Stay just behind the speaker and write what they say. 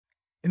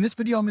In this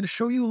video, I'm going to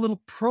show you a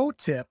little pro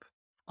tip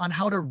on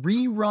how to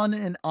rerun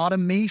an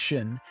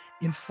automation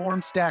in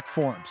Formstack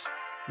Forms.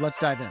 Let's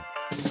dive in.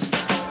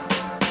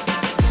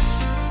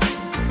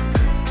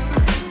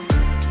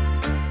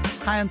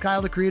 Hi, I'm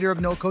Kyle, the creator of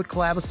No Code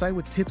Collab, site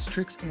with tips,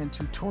 tricks, and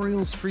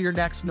tutorials for your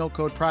next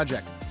no-code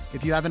project.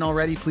 If you haven't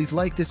already, please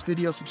like this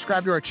video,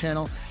 subscribe to our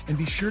channel, and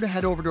be sure to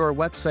head over to our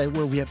website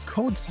where we have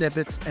code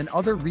snippets and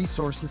other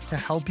resources to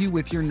help you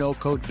with your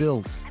no-code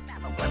builds.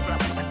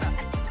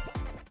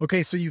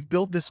 Okay, so you've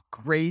built this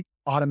great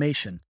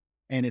automation,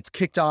 and it's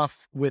kicked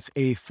off with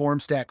a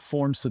Formstack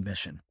Form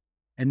submission.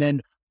 And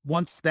then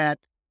once that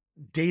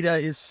data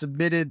is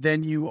submitted,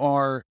 then you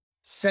are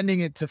sending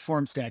it to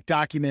Formstack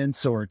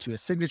documents or to a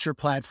signature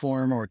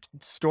platform or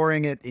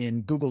storing it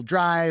in Google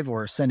Drive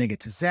or sending it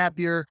to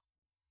Zapier,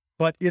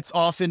 but it's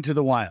off into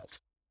the wild.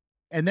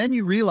 And then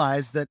you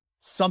realize that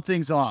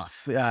something's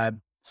off.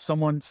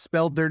 Someone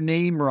spelled their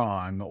name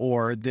wrong,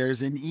 or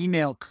there's an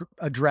email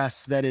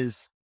address that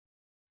is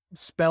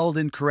spelled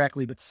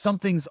incorrectly, but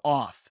something's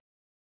off.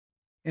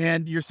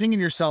 And you're thinking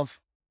to yourself,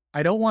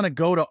 I don't want to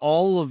go to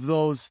all of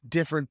those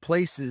different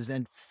places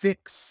and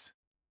fix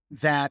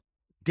that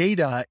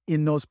data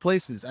in those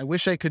places. I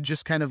wish I could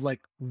just kind of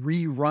like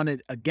rerun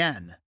it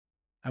again.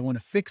 I want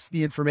to fix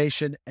the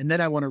information and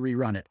then I want to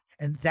rerun it.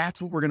 And that's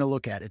what we're going to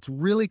look at. It's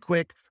really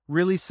quick,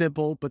 really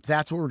simple, but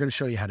that's what we're going to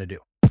show you how to do.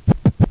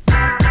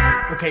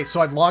 Okay,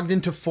 so I've logged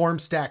into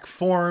Formstack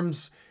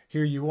Forms.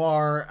 Here you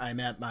are. I'm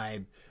at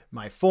my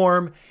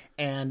form,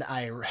 and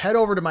I head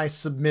over to my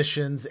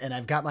submissions, and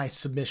I've got my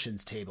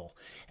submissions table,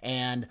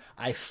 and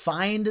I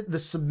find the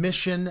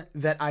submission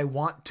that I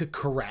want to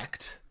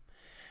correct.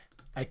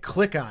 I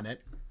click on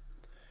it.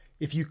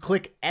 If you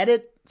click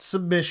edit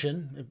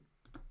submission,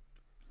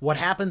 what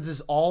happens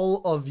is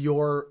all of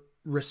your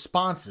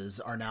responses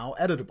are now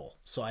editable.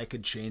 So I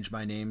could change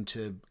my name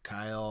to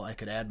Kyle. I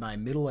could add my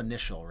middle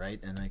initial, right?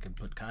 And I could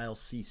put Kyle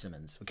C.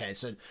 Simmons. Okay,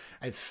 so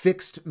I've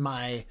fixed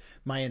my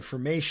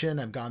information.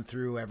 I've gone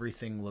through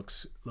everything,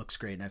 looks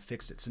great, and I've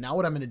fixed it. So now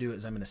what I'm going to do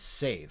is I'm going to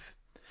save.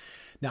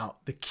 Now,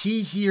 the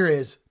key here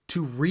is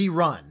to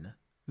rerun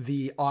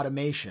the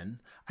automation,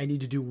 I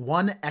need to do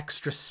one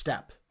extra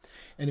step.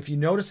 And if you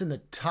notice in the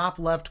top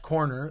left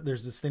corner,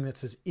 there's this thing that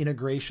says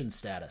integration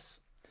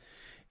status.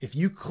 If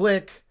you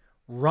click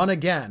run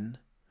again,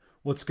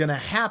 what's going to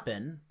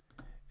happen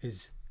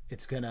is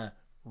it's going to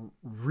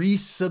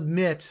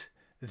resubmit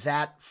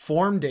that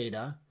form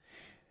data.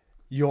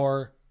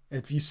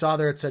 If you saw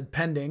there, it said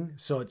pending,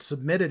 so it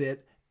submitted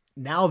it.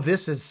 Now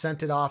this has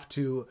sent it off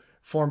to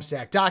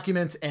Formstack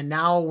documents, and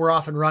now we're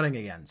off and running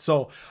again.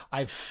 So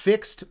I've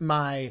fixed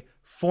my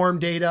form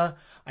data.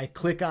 I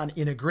click on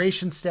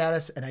integration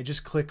status and I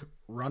just click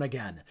run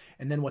again.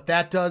 And then what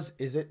that does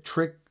is it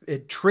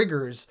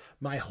triggers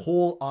my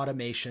whole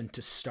automation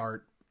to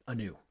start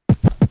anew.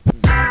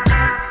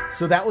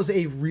 So that was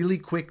a really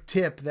quick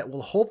tip that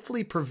will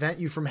hopefully prevent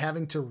you from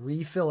having to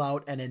refill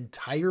out an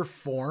entire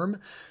form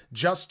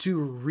just to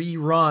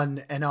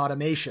rerun an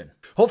automation.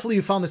 Hopefully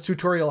you found this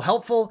tutorial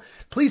helpful.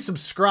 Please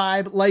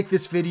subscribe, like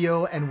this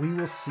video, and we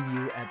will see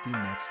you at the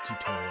next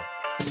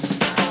tutorial.